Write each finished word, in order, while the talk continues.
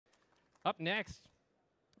Up next,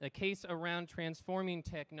 a case around transforming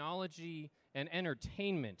technology and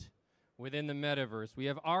entertainment within the metaverse. We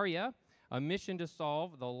have Aria, a mission to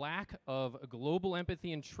solve the lack of global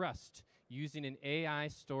empathy and trust using an AI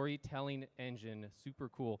storytelling engine. Super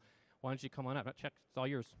cool. Why don't you come on up? Check, it's all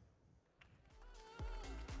yours.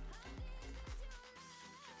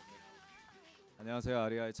 안녕하세요,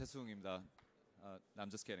 아리아의 최수웅입니다.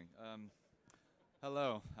 I'm just kidding.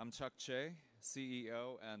 Hello, I'm Chae,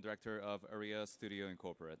 CEO and Director of Aria Studio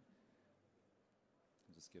Incorporated.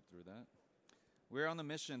 I'll just skip through that. We're on a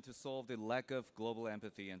mission to solve the lack of global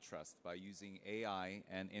empathy and trust by using AI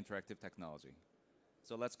and interactive technology.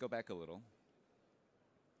 So let's go back a little.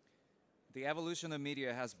 The evolution of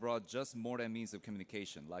media has brought just more than means of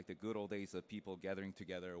communication, like the good old days of people gathering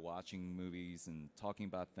together, watching movies and talking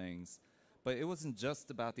about things. But it wasn't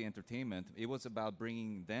just about the entertainment, it was about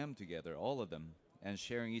bringing them together, all of them, and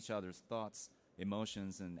sharing each other's thoughts,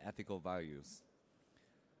 emotions, and ethical values.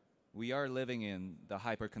 We are living in the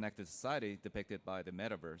hyper-connected society depicted by the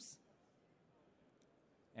metaverse.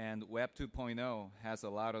 And Web 2.0 has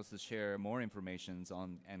allowed us to share more information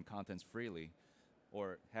and contents freely,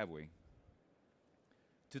 or have we?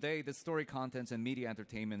 Today, the story content and media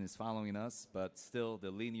entertainment is following us, but still the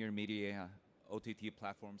linear media OTT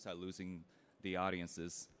platforms are losing the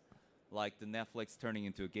audiences, like the Netflix turning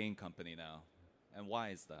into a game company now. And why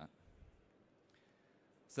is that?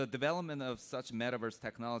 So development of such metaverse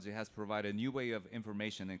technology has provided a new way of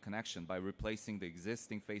information and connection by replacing the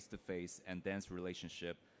existing face-to-face and dense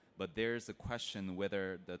relationship. But there's a question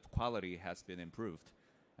whether the quality has been improved.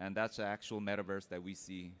 And that's the actual metaverse that we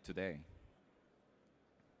see today.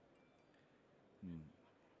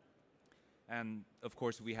 And of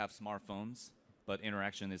course, we have smartphones, but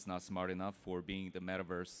interaction is not smart enough for being the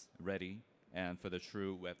metaverse ready and for the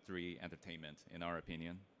true Web3 entertainment, in our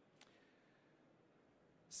opinion.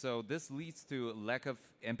 So this leads to a lack of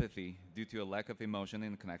empathy due to a lack of emotion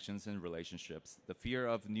in connections and relationships, the fear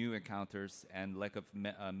of new encounters, and lack of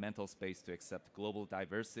mental space to accept global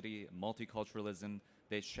diversity, multiculturalism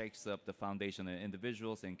that shakes up the foundation of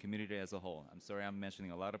individuals and community as a whole. I'm sorry I'm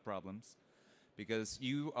mentioning a lot of problems, because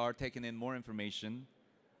you are taking in more information,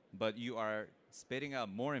 but you are spitting out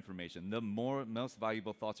more information. The most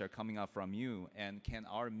valuable thoughts are coming out from you, and can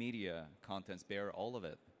our media contents bear all of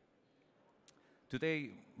it?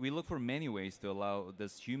 Today, we look for many ways to allow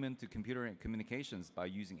this human-to-computer communications by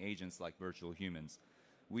using agents like virtual humans.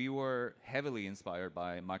 We were heavily inspired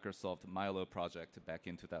by Microsoft Milo project back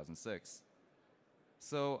in 2006.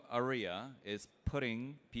 So Aria is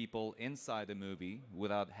putting people inside the movie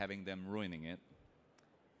without having them ruining it.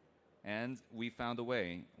 And we found a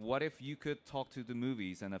way. What if you could talk to the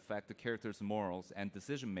movies and affect the characters' morals and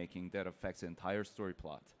decision-making that affects the entire story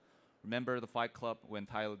plot? Remember the Fight Club when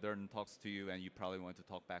Tyler Durden talks to you and you probably want to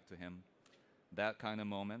talk back to him? That kind of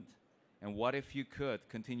moment. And what if you could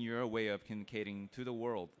continue your way of communicating to the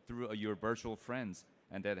world through your virtual friends,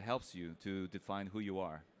 and that helps you to define who you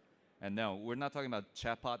are? And no, we're not talking about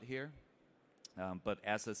chatbot here, but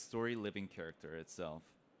as a story living character itself.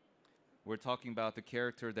 We're talking about the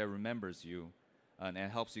character that remembers you and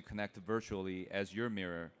helps you connect virtually as your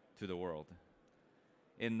mirror to the world.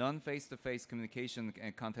 In non-face-to-face communication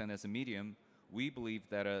and content as a medium, we believe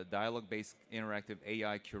that a dialogue-based interactive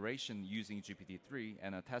AI curation using GPT-3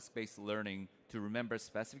 and a task-based learning to remember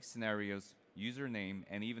specific scenarios, username,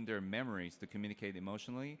 and even their memories to communicate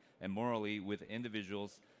emotionally and morally with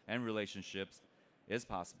individuals and relationships is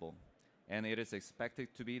possible. And it is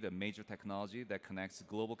expected to be the major technology that connects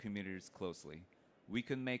global communities closely. We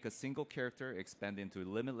can make a single character expand into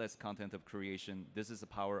limitless content of creation. This is the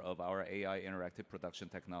power of our AI interactive production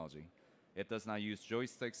technology. It does not use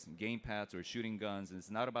joysticks, gamepads, or shooting guns. It's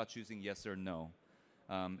not about choosing yes or no.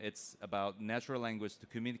 It's about natural language to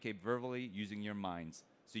communicate verbally using your minds,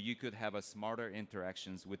 so you could have a smarter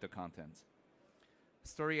interactions with the content.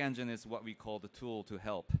 Story Engine is what we call the tool to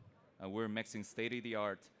help. We're mixing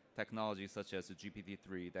state-of-the-art technology such as the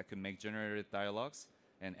GPT-3 that can make generated dialogues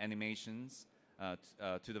and animations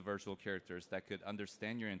to the virtual characters that could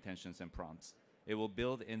understand your intentions and prompts. It will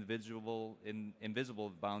build invisible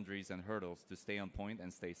boundaries and hurdles to stay on point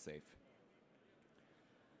and stay safe.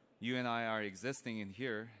 You and I are existing in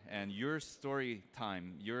here, and your story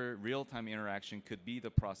time, your real-time interaction could be the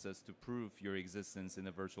process to prove your existence in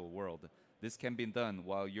the virtual world. This can be done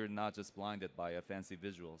while you're not just blinded by fancy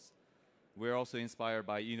visuals. We're also inspired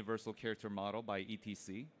by Universal Character Model by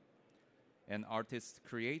ETC. An artist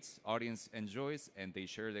creates, audience enjoys, and they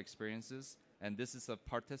share the experiences. And this is a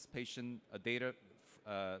participation data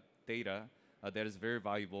that is very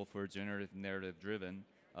valuable for generative narrative-driven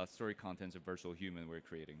story content of virtual human we're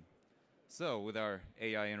creating. So with our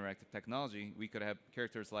AI interactive technology, we could have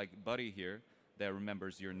characters like Buddy here that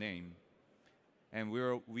remembers your name. And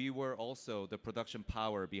we were also the production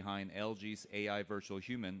power behind LG's AI virtual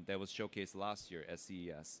human that was showcased last year at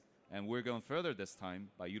CES. And we're going further this time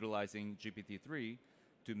by utilizing GPT-3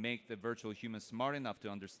 to make the virtual human smart enough to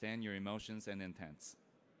understand your emotions and intents.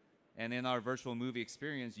 And in our virtual movie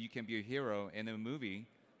experience, you can be a hero in a movie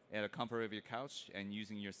at the comfort of your couch and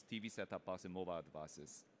using your TV set-top box and mobile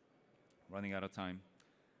devices. Running out of time.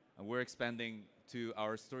 We're expanding to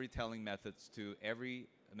our storytelling methods to every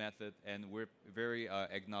method, and we're very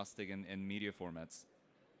agnostic in media formats.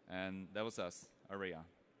 And that was us, Aria.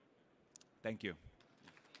 Thank you.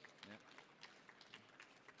 Yeah.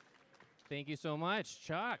 Thank you so much,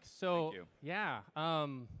 Chuck. So, Thank you. yeah,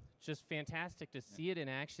 just fantastic to see it in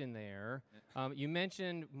action there. You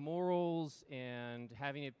mentioned morals and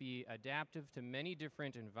having it be adaptive to many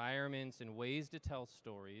different environments and ways to tell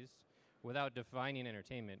stories without defining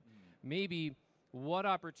entertainment. Maybe what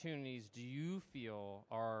opportunities do you feel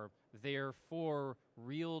are there for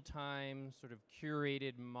real-time, sort of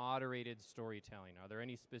curated, moderated storytelling? Are there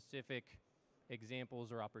any specific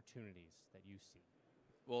examples or opportunities that you see?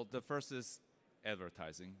 Well, the first is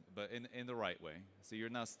advertising, but in the right way. So you're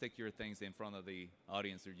not stick your things in front of the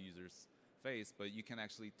audience or user's face, but you can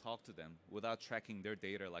actually talk to them without tracking their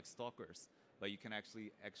data like stalkers. But you can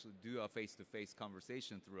actually do a face-to-face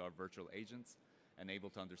conversation through our virtual agents and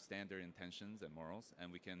able to understand their intentions and morals.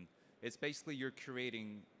 And it's basically you're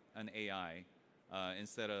creating an AI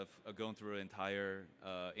instead of going through entire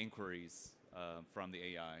inquiries from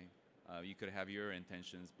the AI. You could have your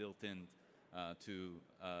intentions built in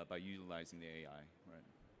by utilizing the AI, right?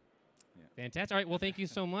 Yeah. Fantastic. All right, well, thank you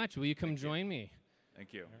so much. Will you come join me?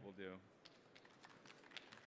 Thank you. We'll do.